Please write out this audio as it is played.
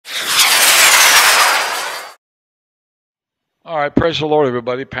All right, praise the Lord,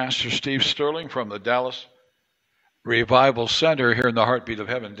 everybody. Pastor Steve Sterling from the Dallas Revival Center here in the heartbeat of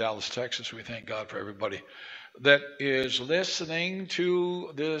heaven, Dallas, Texas. We thank God for everybody that is listening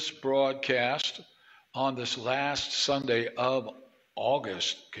to this broadcast on this last Sunday of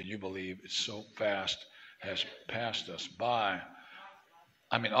August. Can you believe it's so fast has passed us by?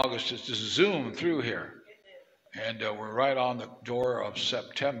 I mean, August has just zoomed through here, and we're right on the door of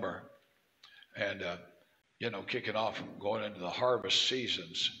September, and kicking off, going into the harvest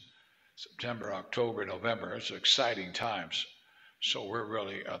seasons. September, October, November. It's exciting times. So we're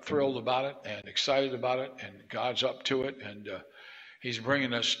really thrilled about it and excited about it, and God's up to it, and He's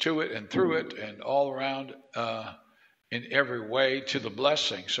bringing us to it and through it and all around in every way to the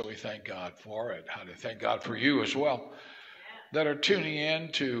blessing. So we thank God for it. How to thank God for you as well that are tuning in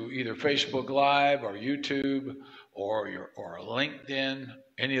to either Facebook Live or YouTube or LinkedIn,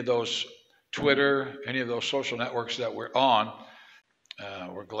 any of those Twitter, any of those social networks that we're on.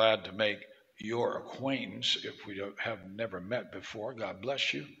 We're glad to make your acquaintance if we have never met before. God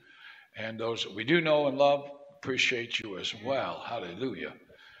bless you. And those that we do know and love, appreciate you as well. Hallelujah.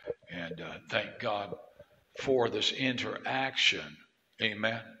 And thank God for this interaction.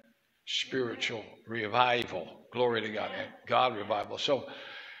 Amen. Spiritual revival. Glory to God. And God revival. So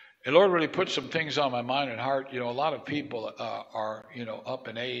the Lord really put some things on my mind and heart. A lot of people are, up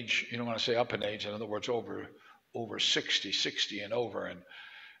in age. When I say up in age, in other words, over 60 and over, and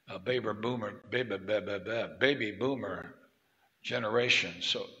baby boomer generation,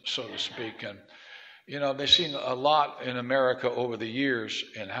 so to speak. And they've seen a lot in America over the years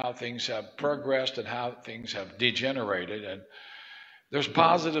and how things have progressed and how things have degenerated. And there's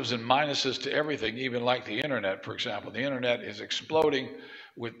positives and minuses to everything, even like the internet, for example. The internet is exploding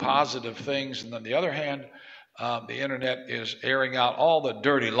with positive things, and on the other hand, the internet is airing out all the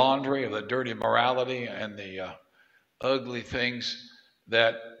dirty laundry of the dirty morality and the ugly things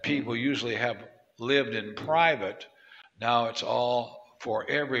that people usually have lived in private. Now it's all for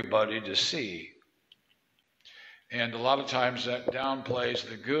everybody to see. And a lot of times that downplays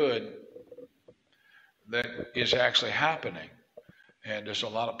the good that is actually happening. And there's a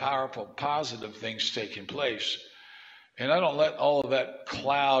lot of powerful, positive things taking place. And I don't let all of that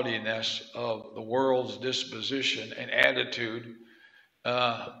cloudiness of the world's disposition and attitude,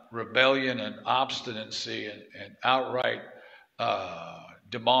 rebellion and obstinacy and outright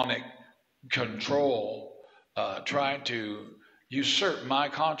demonic control trying to usurp my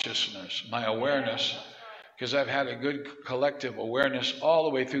consciousness, my awareness, because I've had a good collective awareness all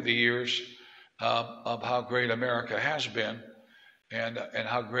the way through the years of how great America has been and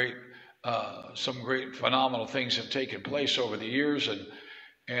how great some great phenomenal things have taken place over the years,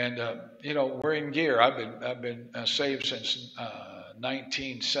 and we're in gear. I've been saved since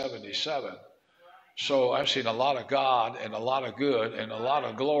 1977, so I've seen a lot of God and a lot of good and a lot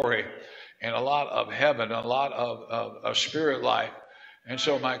of glory and a lot of heaven, a lot of spirit life. And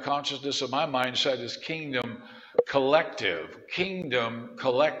so my consciousness and my mindset is kingdom collective.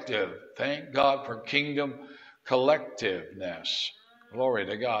 Thank God for kingdom collectiveness. Glory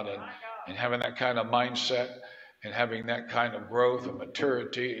to God. And having that kind of mindset and having that kind of growth and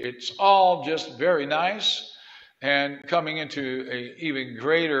maturity, it's all just very nice. And coming into an even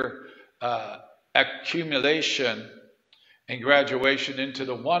greater accumulation and graduation into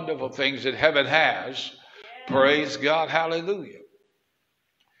the wonderful things that heaven has. Praise God. Hallelujah.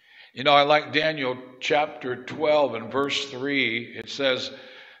 I like Daniel chapter 12 and verse 3. It says,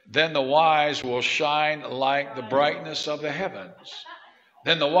 "Then the wise will shine like the brightness of the heavens."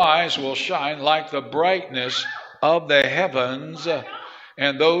 Then the wise will shine like the brightness of the heavens,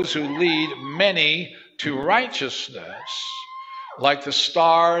 and those who lead many to righteousness, like the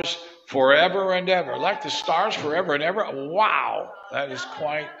stars forever and ever. Like the stars forever and ever. Wow, that is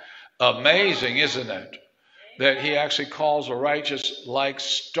quite amazing, isn't it? That he actually calls the righteous like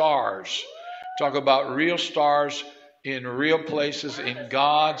stars. Talk about real stars in real places in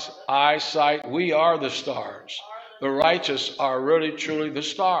God's eyesight. We are the stars. The righteous are really, truly the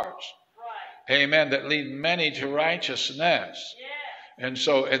stars. Amen. That lead many to righteousness. And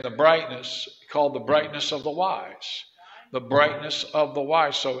so in the brightness, called the brightness of the wise. The brightness of the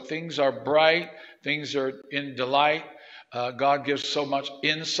wise. So things are bright. Things are in delight. God gives so much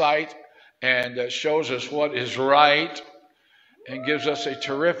insight and shows us what is right and gives us a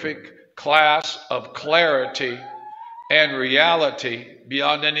terrific class of clarity and reality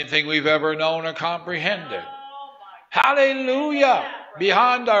beyond anything we've ever known or comprehended. Hallelujah.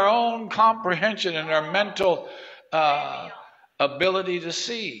 Beyond our own comprehension and our mental ability to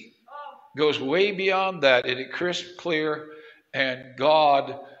see. Goes way beyond that in a crisp, clear, and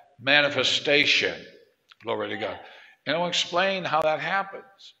God manifestation. Glory to God. And I'll explain how that happens.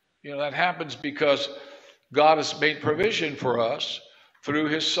 That happens because God has made provision for us through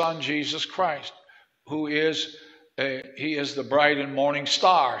his Son, Jesus Christ, who is he is the bright and morning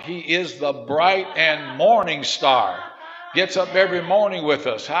star. He is the bright and morning star. Gets up every morning with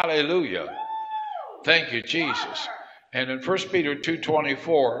us. Hallelujah. Thank you, Jesus. And in 1 Peter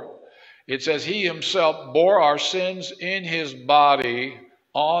 2:24, it says, he himself bore our sins in his body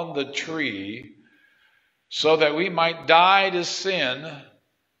on the tree, so that we might die to sin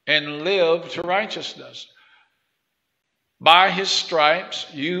and live to righteousness. By his stripes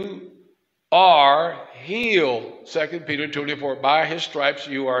you are healed. 2 Peter 2:24, by his stripes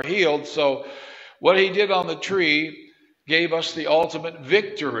you are healed. So what he did on the tree gave us the ultimate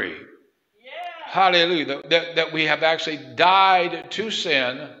victory. Yeah. Hallelujah. That we have actually died to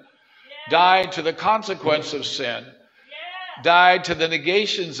sin, yeah. Died to the consequence of sin, yeah. Died to the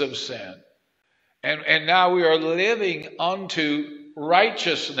negations of sin. And now we are living unto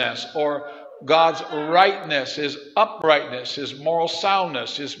righteousness, or God's rightness, his uprightness, his moral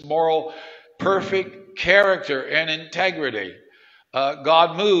soundness, his moral perfect character and integrity.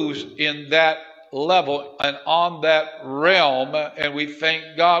 God moves in that level and on that realm, and we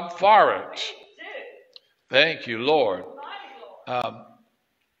thank God for it. Thank you, Lord.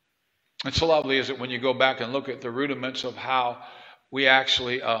 It's so lovely, is it, when you go back and look at the rudiments of how we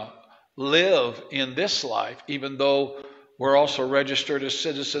actually live in this life, even though we're also registered as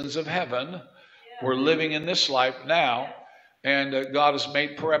citizens of heaven. We're living in this life now, and God has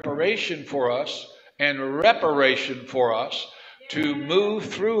made preparation for us and reparation for us to move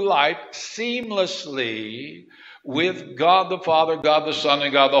through life seamlessly with God the Father, God the Son,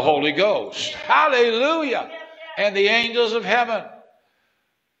 and God the Holy Ghost. Hallelujah! And the angels of heaven.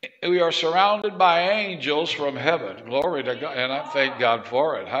 We are surrounded by angels from heaven. Glory to God. And I thank God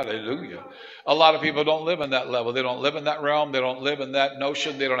for it. Hallelujah. A lot of people don't live in that level. They don't live in that realm. They don't live in that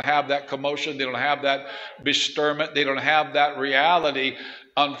notion. They don't have that commotion. They don't have that bestirment. They don't have that reality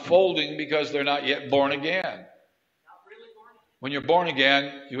unfolding because they're not yet born again. When you're born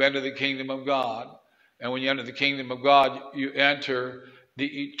again, you enter the kingdom of God. And when you enter the kingdom of God, you enter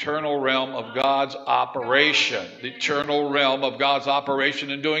the eternal realm of God's operation. The eternal realm of God's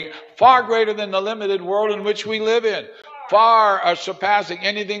operation and doing far greater than the limited world in which we live in. Far surpassing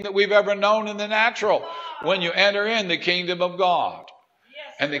anything that we've ever known in the natural. When you enter in the kingdom of God.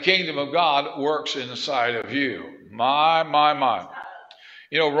 And the kingdom of God works inside of you. My.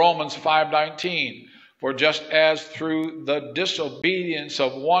 Romans 5:19. For just as through the disobedience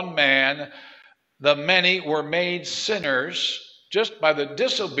of one man, the many were made sinners. Just by the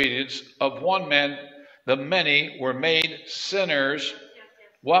disobedience of one man, the many were made sinners.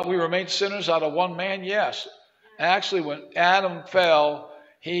 What, we were made sinners out of one man? Yes. Actually, when Adam fell,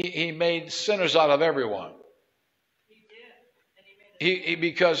 he made sinners out of everyone.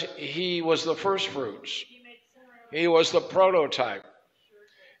 Because he was the first fruits. He was the prototype.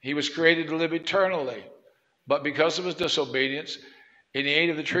 He was created to live eternally. But because of his disobedience, and he ate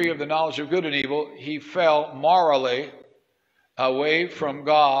of the tree of the knowledge of good and evil, he fell morally away from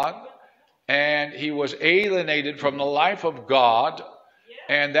God, and he was alienated from the life of God,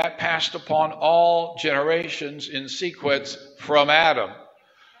 and that passed upon all generations in sequence from Adam.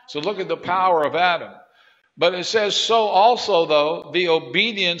 So look at the power of Adam. But it says, so also, though, the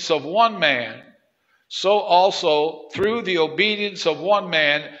obedience of one man, so also through the obedience of one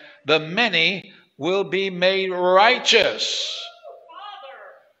man, the many will be made righteous.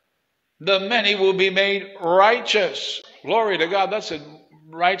 The many will be made righteous. Glory to God. That's a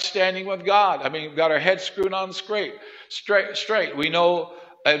right standing with God. I mean, we've got our heads screwed on straight. We know,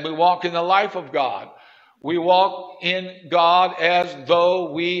 and we walk in the life of God. We walk in God as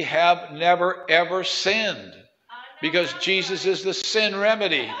though we have never, ever sinned. Because Jesus is the sin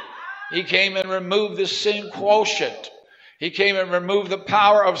remedy. He came and removed the sin quotient. He came and removed the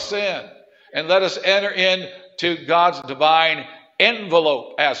power of sin. And let us enter into God's divine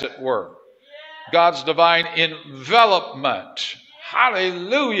envelope, as it were. God's divine envelopment.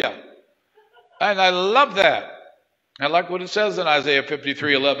 Hallelujah. And I love that. I like what it says in Isaiah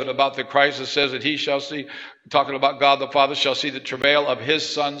 53:11 about the Christ. It says that he shall see, talking about God the Father, shall see the travail of his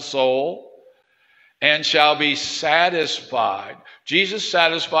son's soul and shall be satisfied. Jesus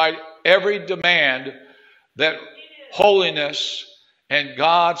satisfied every demand that holiness and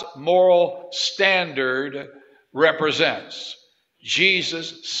God's moral standard represents.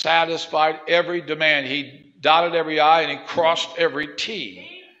 Jesus satisfied every demand. He dotted every I and he crossed every T.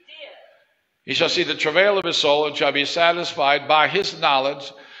 He shall see the travail of his soul and shall be satisfied by his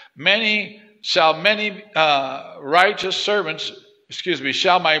knowledge. Many righteous servants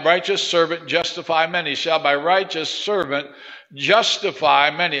shall my righteous servant justify many? Shall my righteous servant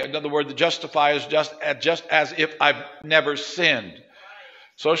justify many? In other words, justify is just as if I've never sinned.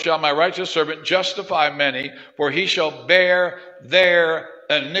 So shall my righteous servant justify many, for he shall bear their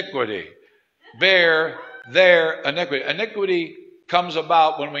iniquity. Bear their iniquity. Iniquity comes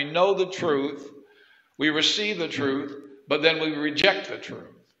about when we know the truth, we receive the truth, but then we reject the truth.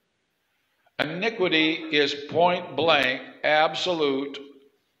 Iniquity is point blank, absolute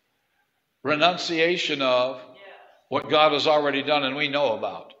renunciation of what God has already done and we know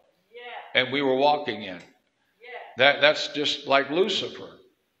about. And we were walking in. That's just like Lucifer.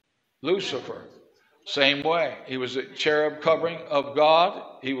 Lucifer, same way. He was a cherub covering of God.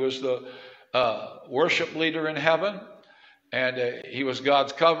 He was the worship leader in heaven. And he was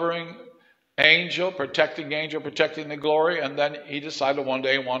God's covering angel, protecting the glory. And then he decided one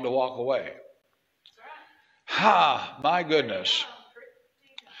day he wanted to walk away. My goodness.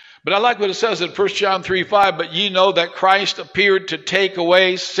 But I like what it says in 1 John 3:5, but ye know that Christ appeared to take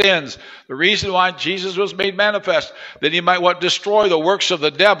away sins. The reason why Jesus was made manifest, that he might destroy the works of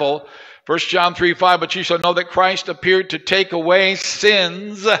the devil. 1 John 3:5, but ye shall know that Christ appeared to take away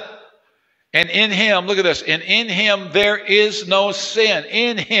sins. And in him, look at this, and in him there is no sin.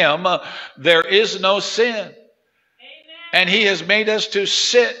 In him there is no sin. Amen. And he has made us to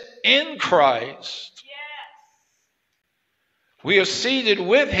sit in Christ. We are seated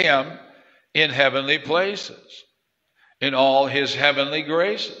with him in heavenly places, in all his heavenly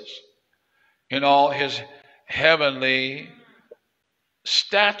graces, in all his heavenly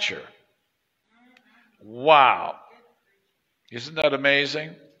stature. Wow. Isn't that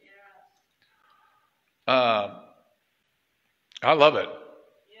amazing? I love it.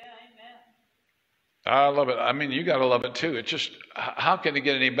 I love it. I mean, you got to love it too. It's just, how can it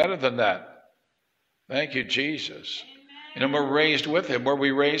get any better than that? Thank you, Jesus. And we're raised with him. Were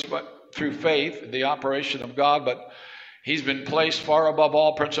we raised through faith, the operation of God? But he's been placed far above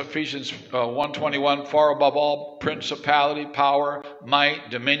all, Ephesians 1:21, far above all principality, power, might,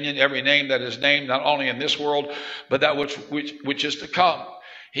 dominion, every name that is named, not only in this world, but that which is to come.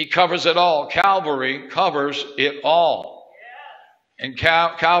 He covers it all. Calvary covers it all. And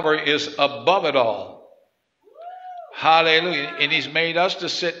Calvary is above it all. Hallelujah. And he's made us to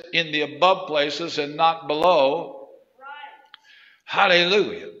sit in the above places and not below.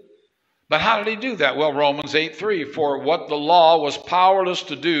 Hallelujah. But how did he do that? Well, Romans 8:3, for what the law was powerless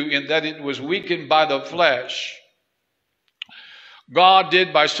to do in that it was weakened by the flesh, God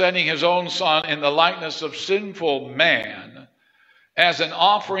did by sending his own Son in the likeness of sinful man as an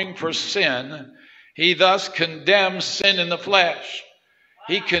offering for sin. He thus condemned sin in the flesh.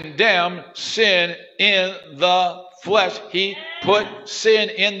 He condemned sin in the flesh. He put sin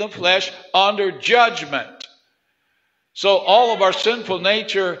in the flesh under judgment. So all of our sinful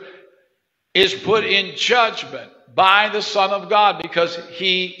nature is put in judgment by the Son of God because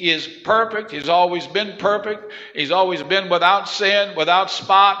he is perfect. He's always been perfect. He's always been without sin, without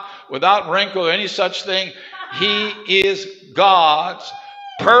spot, without wrinkle or any such thing. He is God's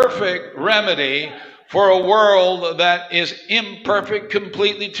perfect remedy for a world that is imperfect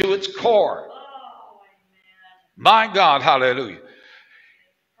completely to its core. My God, hallelujah.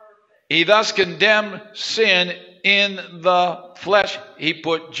 He thus condemned sin in the flesh. He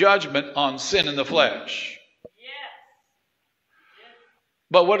put judgment on sin in the flesh.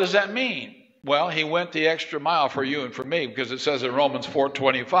 But what does that mean? Well, he went the extra mile for you and for me, because it says in Romans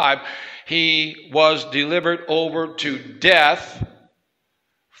 4:25, he was delivered over to death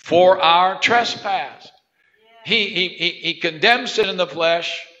for our trespass. He condemned sin in the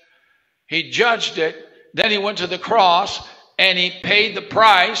flesh. He judged it. Then he went to the cross and he paid the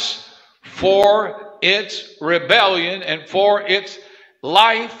price for its rebellion and for its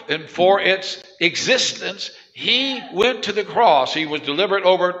life and for its existence. He went to the cross. He was delivered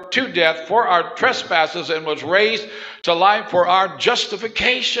over to death for our trespasses and was raised to life for our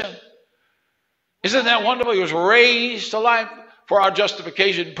justification. Isn't that wonderful? He was raised to life for our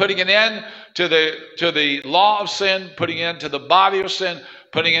justification, putting an end to the law of sin, putting an end to the body of sin,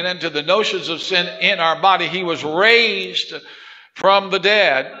 putting an end to the notions of sin in our body. He was raised from the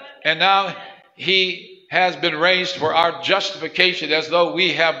dead, and now he has been raised for our justification as though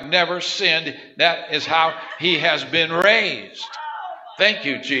we have never sinned. That is how he has been raised. Thank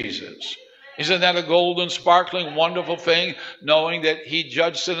you, Jesus. Isn't that a golden, sparkling, wonderful thing, knowing that he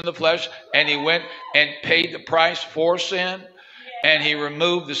judged sin in the flesh and he went and paid the price for sin, and he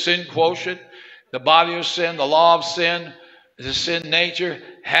removed the sin quotient, the body of sin, the law of sin, the sin nature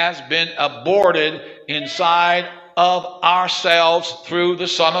has been aborted inside of ourselves through the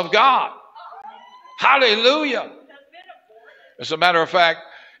Son of God. Hallelujah. As a matter of fact,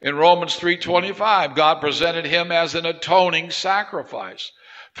 in Romans 3:25, God presented him as an atoning sacrifice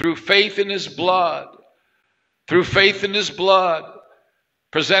through faith in his blood. Through faith in his blood.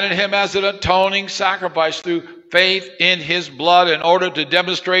 Presented him as an atoning sacrifice through faith in his blood in order to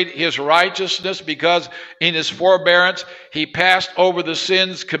demonstrate his righteousness, because in his forbearance he passed over the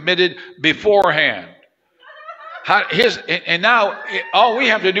sins committed beforehand. And now all we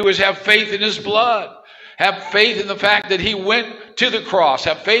have to do is have faith in his blood. Have faith in the fact that he went to the cross.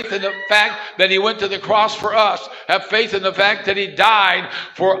 Have faith in the fact that he went to the cross for us. Have faith in the fact that he died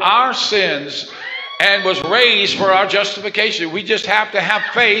for our sins and was raised for our justification. We just have to have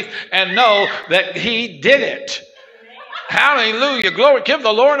faith and know that he did it. Hallelujah. Glory. Give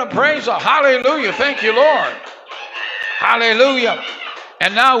the Lord a praise. Hallelujah. Thank you, Lord. Hallelujah.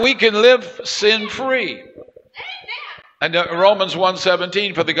 And now we can live sin-free. And Romans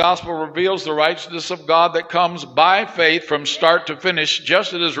 1:17, for the gospel reveals the righteousness of God that comes by faith from start to finish.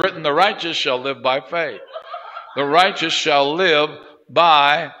 Just as it is written, the righteous shall live by faith. The righteous shall live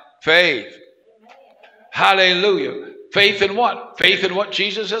by faith. Hallelujah. Faith in what? Faith in what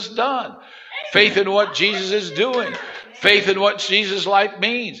Jesus has done. Faith in what Jesus is doing. Faith in what Jesus' life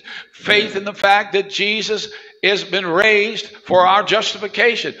means. Faith in the fact that Jesus has been raised for our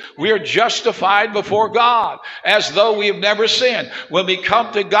justification. We are justified before God as though we have never sinned. When we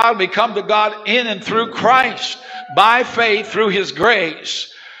come to God in and through Christ by faith through his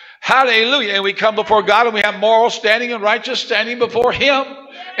grace. Hallelujah. And we come before God and we have moral standing and righteous standing before him.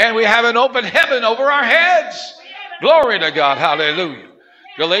 And we have an open heaven over our heads. Glory to God. Hallelujah.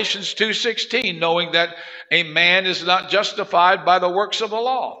 Galatians 2:16, knowing that a man is not justified by the works of the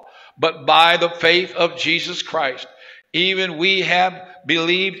law, but by the faith of Jesus Christ. Even we have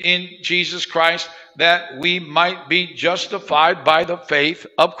believed in Jesus Christ that we might be justified by the faith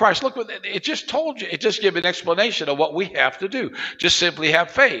of Christ. Look, it just told you. It just gave an explanation of what we have to do. Just simply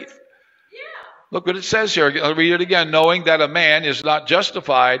have faith. Look what it says here. I'll read it again. Knowing that a man is not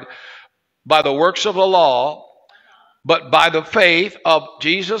justified by the works of the law, but by the faith of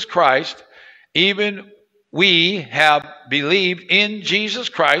Jesus Christ, even we have believed in Jesus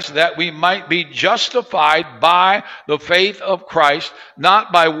Christ that we might be justified by the faith of Christ,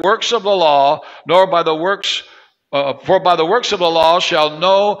 not by works of the law, nor by the works, for by the works of the law shall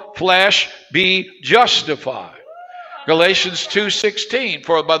no flesh be justified. Galatians 2:16,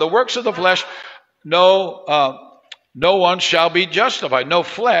 for by the works of the flesh no one shall be justified. No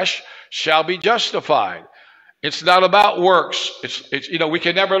flesh shall be justified. It's not about works. It's we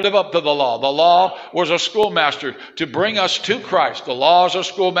can never live up to the law. The law was a schoolmaster to bring us to Christ. The law is a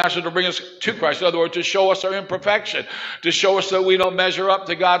schoolmaster to bring us to Christ. In other words, to show us our imperfection, to show us that we don't measure up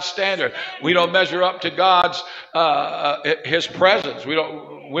to God's standard. We don't measure up to God's his presence. We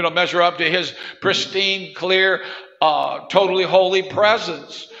don't measure up to his pristine, clear, totally holy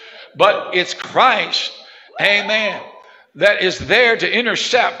presence. But it's Christ, amen, that is there to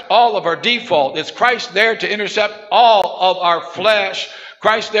intercept all of our default. It's Christ there to intercept all of our flesh.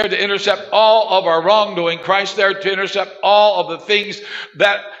 Christ there to intercept all of our wrongdoing. Christ there to intercept all of the things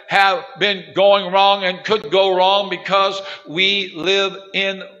that have been going wrong and could go wrong because we live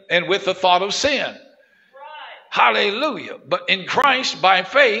in and with the thought of sin. Right. Hallelujah. But in Christ, by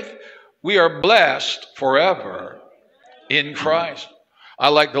faith, we are blessed forever in Christ. I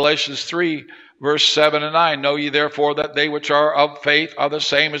like Galatians 3, verse 7 and 9. Know ye therefore that they which are of faith are the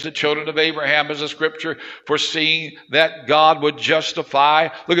same as the children of Abraham, as the scripture, foreseeing that God would justify.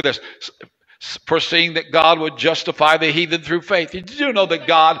 Look at this. Foreseeing that God would justify the heathen through faith. Did you know that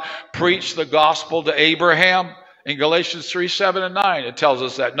God preached the gospel to Abraham? In Galatians 3, 7 and 9, it tells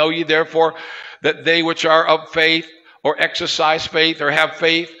us that. Know ye therefore that they which are of faith, or exercise faith, or have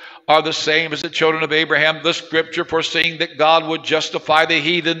faith, are the same as the children of Abraham. The scripture, foreseeing that God would justify the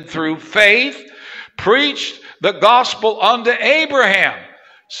heathen through faith, preached the gospel unto Abraham,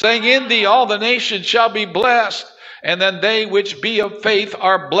 saying, in thee all the nations shall be blessed. And then they which be of faith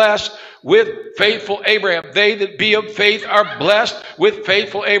are blessed with faithful Abraham. They that be of faith are blessed with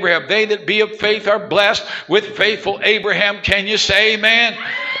faithful Abraham. They that be of faith are blessed with faithful Abraham. Can you say amen?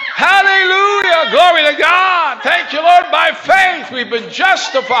 Hallelujah. Glory to God. Thank you, Lord. By faith, we've been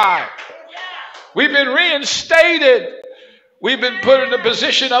justified. We've been reinstated. We've been put in a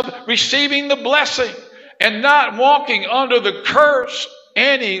position of receiving the blessing and not walking under the curse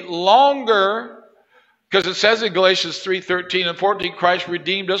any longer. Because it says in Galatians 3:13 and 14, Christ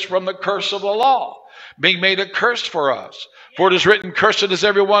redeemed us from the curse of the law, being made a curse for us. For it is written, cursed is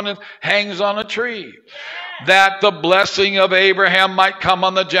everyone that hangs on a tree, that the blessing of Abraham might come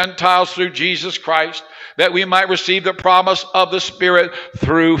on the Gentiles through Jesus Christ, that we might receive the promise of the Spirit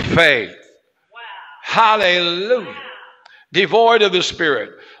through faith. Wow. Hallelujah. devoid of the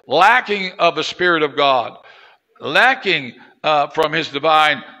Spirit, lacking of the Spirit of God, lacking from his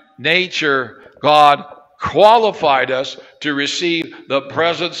divine nature, God qualified us to receive the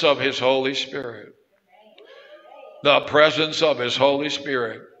presence of his Holy Spirit. The presence of his Holy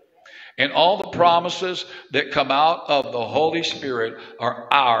Spirit. And all the promises that come out of the Holy Spirit are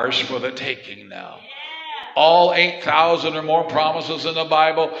ours for the taking now. All 8,000 or more promises in the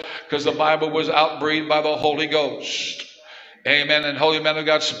Bible, because the Bible was outbreathed by the Holy Ghost. Amen. And holy men of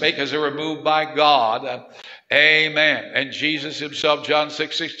God spake as they were moved by God. Amen. And Jesus himself, John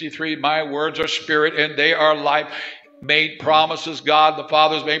 6:63, my words are spirit and they are life. Made promises. God the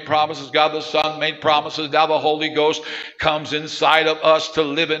Father's made promises. God the Son made promises. Now the Holy Ghost comes inside of us to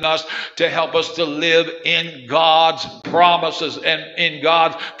live in us, to help us to live in God's promises. And in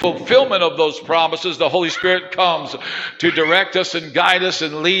God's fulfillment of those promises, the Holy Spirit comes to direct us and guide us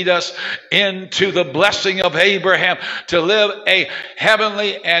and lead us into the blessing of Abraham, to live a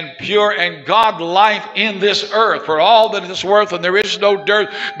heavenly and pure and God life in this earth for all that it's worth. And there is no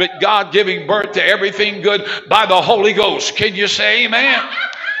dirt, but God giving birth to everything good by the Holy Ghost. Can you say amen?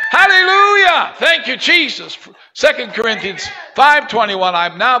 Hallelujah. Thank you, Jesus. 2 Corinthians 5:21,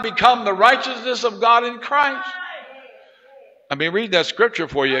 I've now become the righteousness of God in Christ. I mean, read that scripture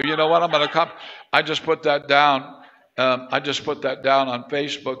for you. You know what? I'm going to come. I just put that down. I just put that down on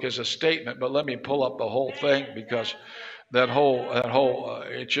Facebook as a statement, but let me pull up the whole thing, because that whole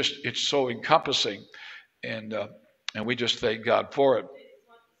it's so encompassing, and we just thank God for it.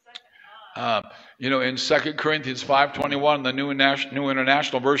 In 2 Corinthians 5:21, the New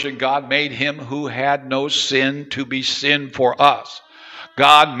International Version, God made him who had no sin to be sin for us.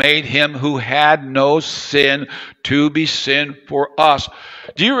 God made him who had no sin to be sin for us.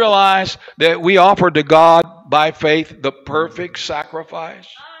 Do you realize that we offered to God by faith the perfect sacrifice?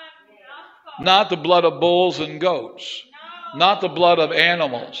 Not the blood of bulls and goats, not the blood of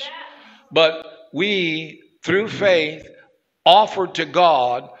animals, but we, through faith, offered to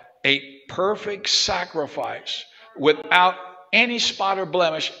God a perfect sacrifice without any spot or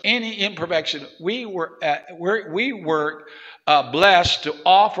blemish, any imperfection. We were blessed to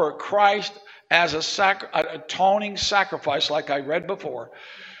offer Christ as an atoning sacrifice, like I read before.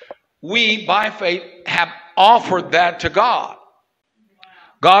 We, by faith, have offered that to God.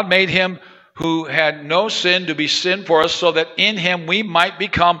 God made him who had no sin to be sin for us, so that in him we might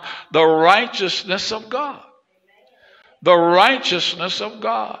become the righteousness of God. The righteousness of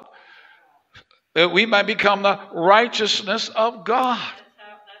God. That we might become the righteousness of God.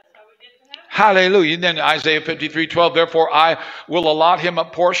 Hallelujah. And then Isaiah 53:12, therefore I will allot him a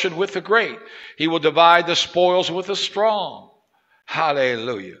portion with the great. He will divide the spoils with the strong.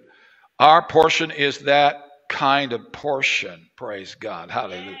 Hallelujah. Our portion is that kind of portion. Praise God.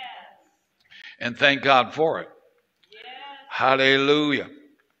 Hallelujah. And thank God for it. Hallelujah.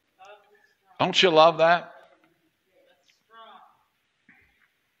 Don't you love that?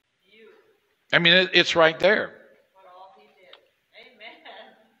 I mean, it's right there.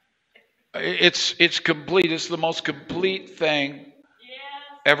 It's complete. It's the most complete thing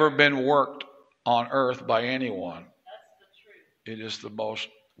ever been worked on earth by anyone. It is the most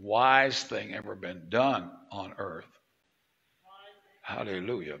wise thing ever been done on earth.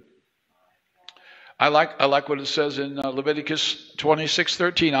 Hallelujah. I like what it says in Leviticus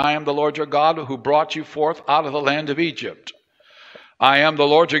 26:13. I am the Lord your God who brought you forth out of the land of Egypt. I am the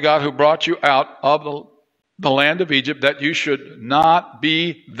Lord your God who brought you out of the land of Egypt, that you should not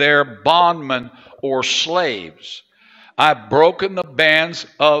be their bondmen or slaves. I've broken the bands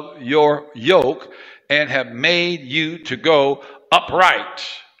of your yoke and have made you to go upright.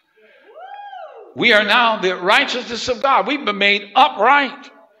 We are now the righteousness of God. We've been made upright.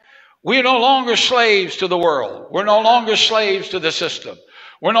 We're no longer slaves to the world. We're no longer slaves to the system.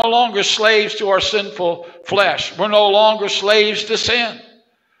 We're no longer slaves to our sinful flesh. We're no longer slaves to sin.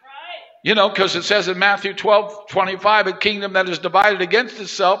 You know, because it says in Matthew 12:25, a kingdom that is divided against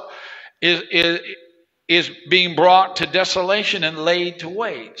itself is being brought to desolation and laid to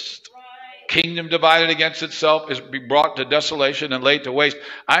waste. Kingdom divided against itself is being brought to desolation and laid to waste.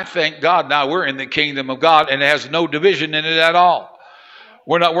 I thank God now we're in the kingdom of God, and it has no division in it at all.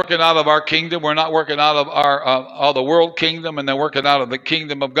 We're not working out of our kingdom. We're not working out of the world kingdom and then working out of the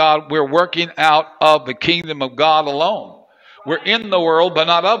kingdom of God. We're working out of the kingdom of God alone. We're in the world, but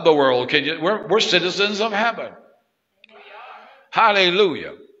not of the world. We're citizens of heaven.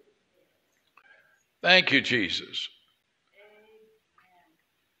 Hallelujah. Thank you, Jesus.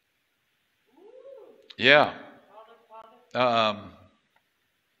 Yeah.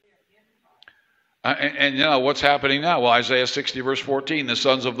 And you know what's happening now? Well, Isaiah 60 verse 14, the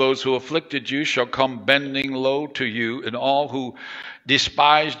sons of those who afflicted you shall come bending low to you, and all who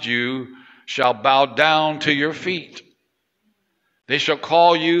despised you shall bow down to your feet. They shall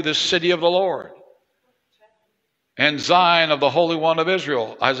call you the city of the Lord, and Zion of the Holy One of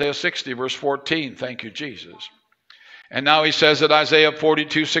Israel. Isaiah 60 verse 14. Thank you, Jesus. And now he says at Isaiah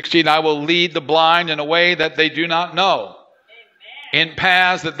 42:16, I will lead the blind in a way that they do not know. In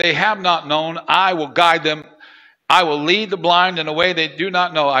paths that they have not known, I will guide them. I will lead the blind in a way they do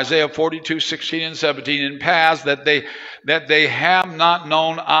not know. Isaiah 42:16 and 17. In paths that they have not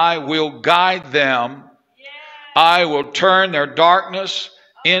known, I will guide them. I will turn their darkness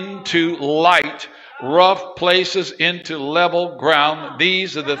into light, rough places into level ground.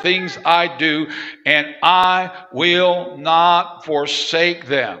 These are the things I do, and I will not forsake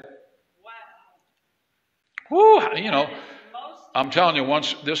them. Whew, you know, I'm telling you,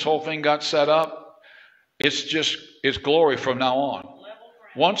 once this whole thing got set up, it's glory from now on.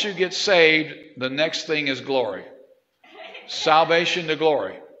 Once you get saved, the next thing is glory. Salvation to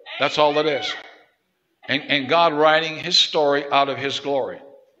glory. That's all it is. And God writing his story out of his glory.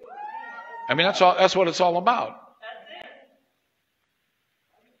 I mean, that's what it's all about.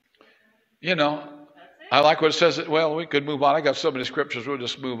 You know, I like what it says. Well, we could move on. I got so many scriptures. We'll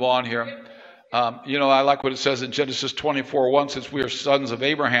just move on here. You know, I like what it says in Genesis 24:1, since we are sons of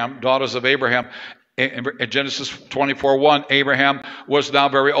Abraham, daughters of Abraham. In Genesis 24:1, Abraham was now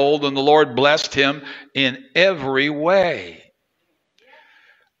very old, and the Lord blessed him in every way.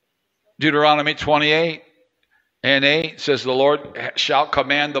 Deuteronomy 28:8 says, the Lord shall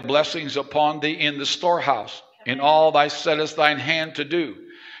command the blessings upon thee in the storehouse, in all thou settest thine hand to do.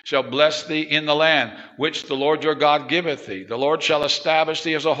 Shall bless thee in the land which the Lord your God giveth thee. The Lord shall establish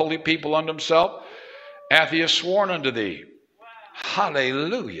thee as a holy people unto himself, hath he has sworn unto thee. Wow.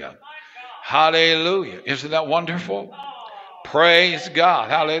 Hallelujah. Hallelujah. Isn't that wonderful? Oh. Praise God.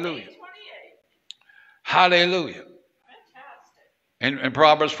 Hallelujah. Hallelujah. In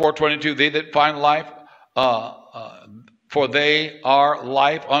Proverbs 4:22, they that find life, for they are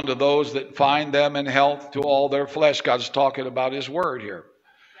life unto those that find them, in health to all their flesh. God's talking about his word here.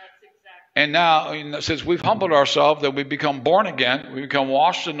 And now, since we've humbled ourselves, that we've become born again, we become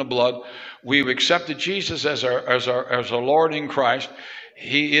washed in the blood, we've accepted Jesus as our Lord in Christ.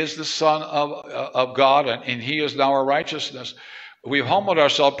 He is the Son of God, and he is now our righteousness. We've humbled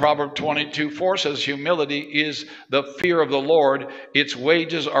ourselves. Proverbs 22:4 says, humility is the fear of the Lord. Its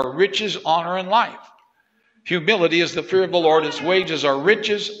wages are riches, honor, and life. Humility is the fear of the Lord. Its wages are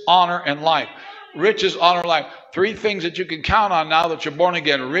riches, honor, and life. Riches, honor, life. Three things that you can count on now that you're born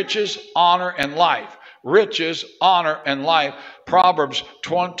again. Riches, honor, and life. Riches, honor, and life. Proverbs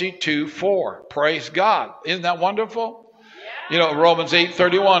 22:4. Praise God. Isn't that wonderful? You know, Romans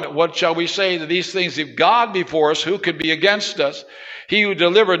 8:31. What shall we say to these things? If God be for us, who could be against us? He who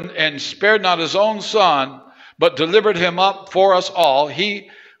delivered and spared not his own son, but delivered him up for us all. He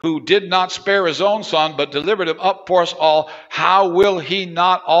who did not spare his own son, but delivered him up for us all, how will he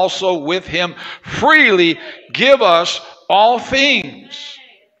not also with him freely give us all things?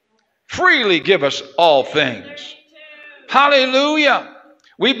 Freely give us all things. Hallelujah.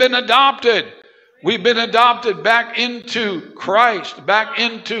 We've been adopted. We've been adopted back into Christ, back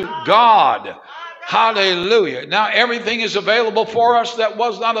into God. Hallelujah. Now everything is available for us that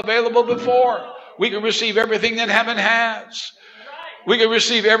was not available before. We can receive everything that heaven has. We can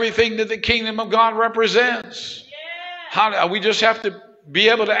receive everything that the kingdom of God represents. We just have to be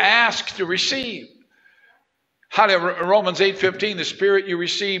able to ask to receive. Romans 8:15, the spirit you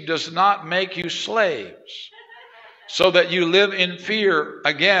receive does not make you slaves, so that you live in fear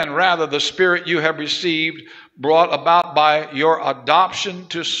again. Rather, the spirit you have received, brought about by your adoption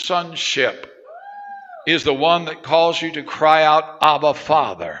to sonship, is the one that calls you to cry out, Abba,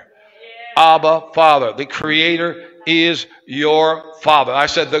 Father. Abba, Father. The Creator is your Father. I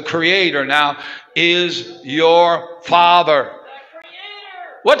said the Creator now is your Father.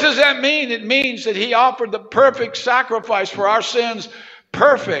 What does that mean? It means that he offered the perfect sacrifice for our sins,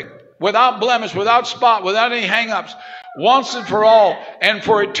 perfect, without blemish, without spot, without any hang-ups, once and for all, and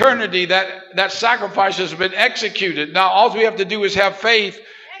for eternity. That sacrifice has been executed. Now all we have to do is have faith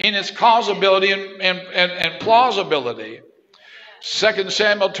in its causability and plausibility. 2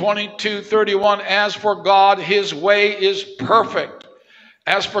 Samuel 22:31, as for God, his way is perfect.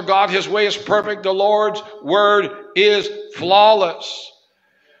 As for God, his way is perfect. The Lord's word is flawless.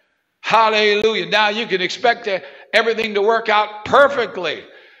 Hallelujah. Now you can expect everything to work out perfectly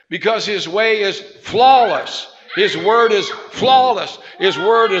because his way is flawless. His word is flawless. His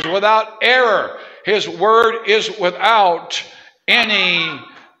word is without error. His word is without any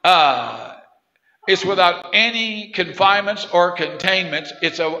It's without any confinements or containments.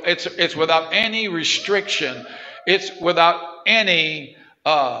 It's without any restriction. It's without any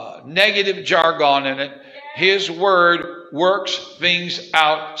negative jargon in it. His word works things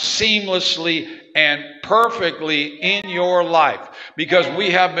out seamlessly and perfectly in your life because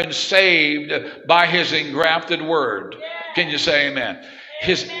we have been saved by his engrafted word. Can you say amen?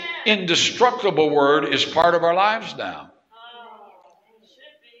 His indestructible word is part of our lives now.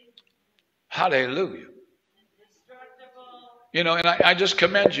 Hallelujah. You know, and I just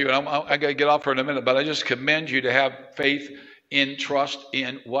commend you. I got to get off for in a minute, but I just commend you to have faith in, trust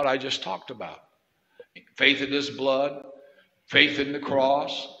in what I just talked about. Faith in his blood, faith in the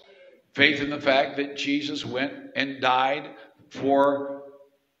cross, faith in the fact that Jesus went and died for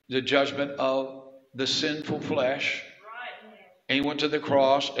the judgment of the sinful flesh. And he went to the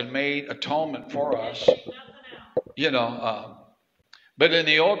cross and made atonement for us. You know, but in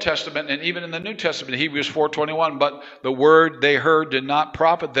the Old Testament and even in the New Testament, Hebrews 4:21, but the word they heard did not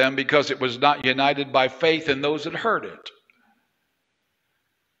profit them because it was not united by faith in those that heard it.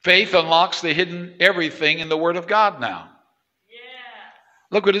 Faith unlocks the hidden everything in the Word of God now.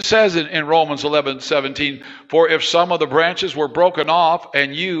 Look what it says in Romans 11:17. For if some of the branches were broken off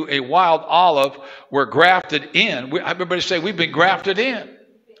and you, a wild olive, were grafted in. Everybody say, we've been grafted in.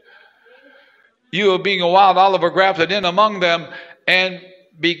 You, being a wild olive, were grafted in among them and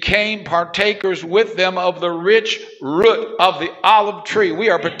became partakers with them of the rich root of the olive tree. We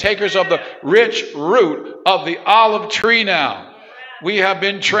are partakers of the rich root of the olive tree now. We have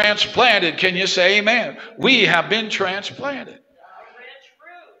been transplanted. Can you say amen? We have been transplanted.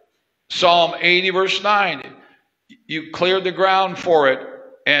 Psalm 80 verse 9. You cleared the ground for it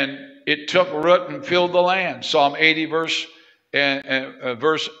and it took root and filled the land. Psalm 80 verse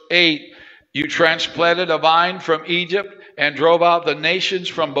 8. You transplanted a vine from Egypt and drove out the nations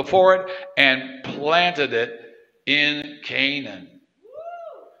from before it and planted it in Canaan.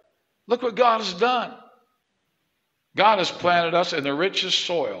 Look what God has done. God has planted us in the richest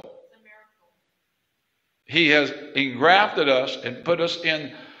soil. He has engrafted us and put us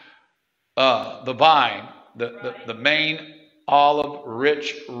in the vine, the main olive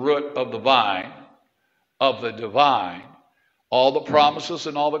rich root of the vine, of the divine. All the promises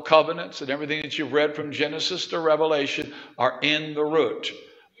and all the covenants and everything that you've read from Genesis to Revelation are in the root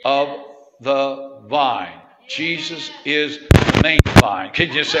of the vine. Jesus is the main vine.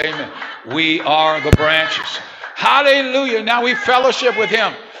 Can you say amen? We are the branches. Hallelujah. Now we fellowship with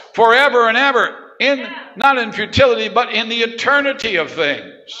him forever and ever, not in futility, but in the eternity of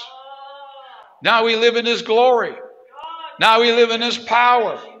things. Now we live in his glory. Now we live in his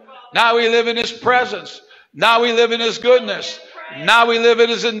power. Now we live in his presence. Now we live in his goodness. Now we live in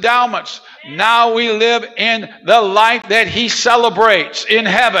his endowments. Now we live in the life that he celebrates in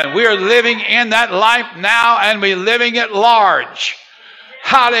heaven. We are living in that life now, and we're living it large.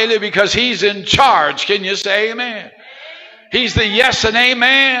 Hallelujah, because he's in charge. Can you say amen? He's the yes and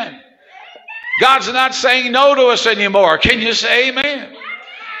amen. God's not saying no to us anymore. Can you say amen?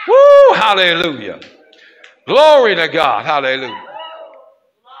 Woo, hallelujah. Glory to God. Hallelujah.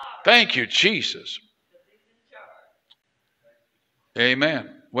 Thank you, Jesus. Amen.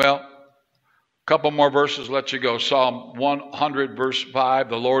 Well, a couple more verses, let you go. Psalm 100, verse 5.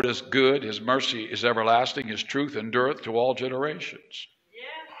 The Lord is good. His mercy is everlasting. His truth endureth to all generations.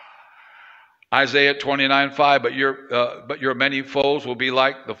 Isaiah 29:5. But your many foes will be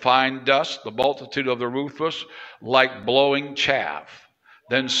like the fine dust, the multitude of the ruthless, like blowing chaff.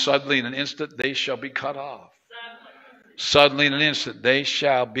 Then suddenly in an instant they shall be cut off. Suddenly in an instant they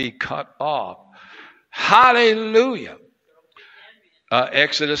shall be cut off. Hallelujah.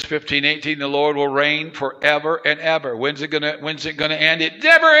 Exodus 15:18, the Lord will reign forever and ever. When's it gonna end? It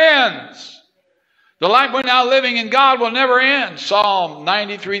never ends. The life we're now living in God will never end. Psalm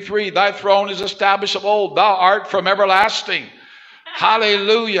 93:3, thy throne is established of old. Thou art from everlasting.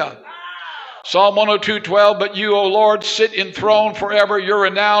 Hallelujah. Psalm 102:12, but you, O Lord, sit enthroned forever. Your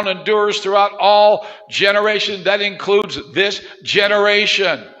renown endures throughout all generations. That includes this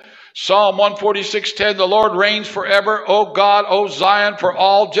generation. Psalm 146:10, the Lord reigns forever. O God, O Zion, for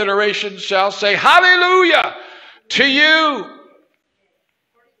all generations shall say, hallelujah to you.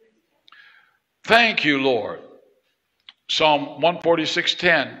 Thank you, Lord. Psalm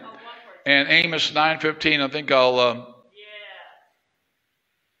 146:10 and Amos 9:15. I think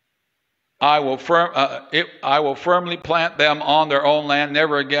I will firmly plant them on their own land.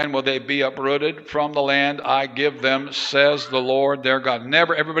 Never again will they be uprooted from the land I give them, says the Lord their God.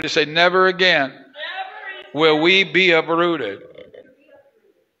 Never, everybody say, never again will we be uprooted.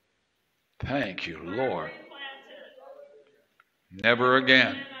 Thank you, Lord. Never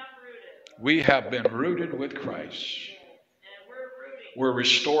again. We have been rooted with Christ. We're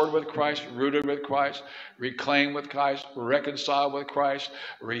restored with Christ, rooted with Christ, reclaimed with Christ, reconciled with Christ,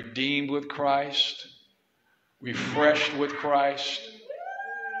 redeemed with Christ, refreshed with Christ.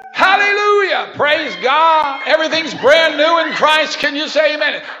 Hallelujah! Praise God! Everything's brand new in Christ. Can you say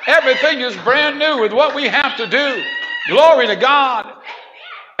amen? Everything is brand new with what we have to do. Glory to God.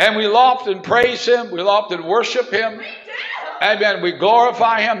 And we often praise Him. We often worship Him. Amen. We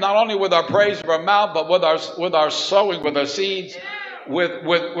glorify Him not only with our praise of our mouth, but with our sowing, with our seeds,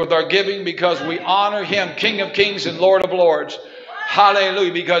 with our giving, because we honor Him, King of Kings and Lord of Lords.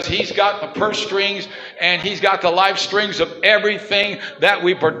 Hallelujah. Because He's got the purse strings and He's got the life strings of everything that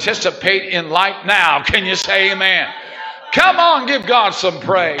we participate in life now. Can you say amen? Come on, give God some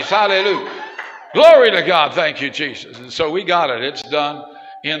praise. Hallelujah. Glory to God. Thank you, Jesus. And so we got it. It's done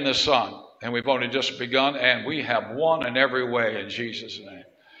in the Son. And we've only just begun, and we have won in every way in Jesus' name.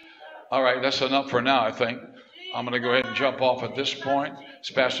 All right, that's enough for now, I think. I'm going to go ahead and jump off at this point. It's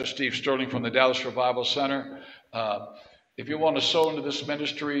Pastor Steve Sterling from the Dallas Revival Center. If you want to sow into this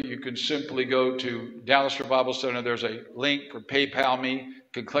ministry, you can simply go to Dallas Revival Center. There's a link for PayPal me. You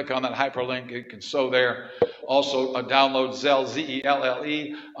can click on that hyperlink. You can sow there. Also, download Zelle,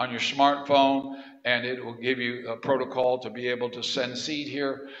 Z-E-L-L-E, on your smartphone, and it will give you a protocol to be able to send seed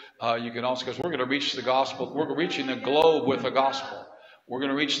here. You can also, because we're going to reach the gospel. We're reaching the globe with the gospel. We're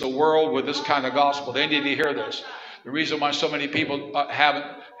going to reach the world with this kind of gospel. They need to hear this. The reason why so many people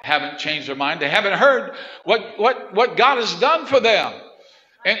haven't changed their mind, they haven't heard what God has done for them,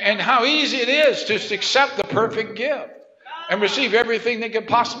 and how easy it is to accept the perfect gift and receive everything they could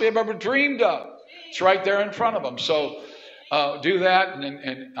possibly have ever dreamed of. It's right there in front of them. So do that,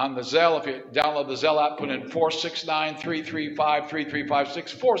 and on the Zelle, if you download the Zelle app, put in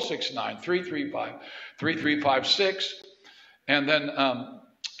 469-335-3356, 469-335-3356. And then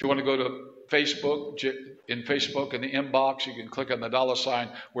if you want to go to Facebook, in Facebook, in the inbox, you can click on the $sign.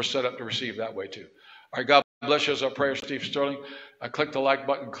 We're set up to receive that way too. All right, God bless you. As our prayer, Steve Sterling. Click the like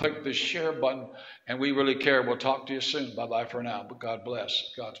button, click the share button, and we really care. We'll talk to you soon. Bye-bye for now, but God bless.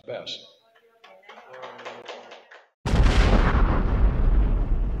 God's best.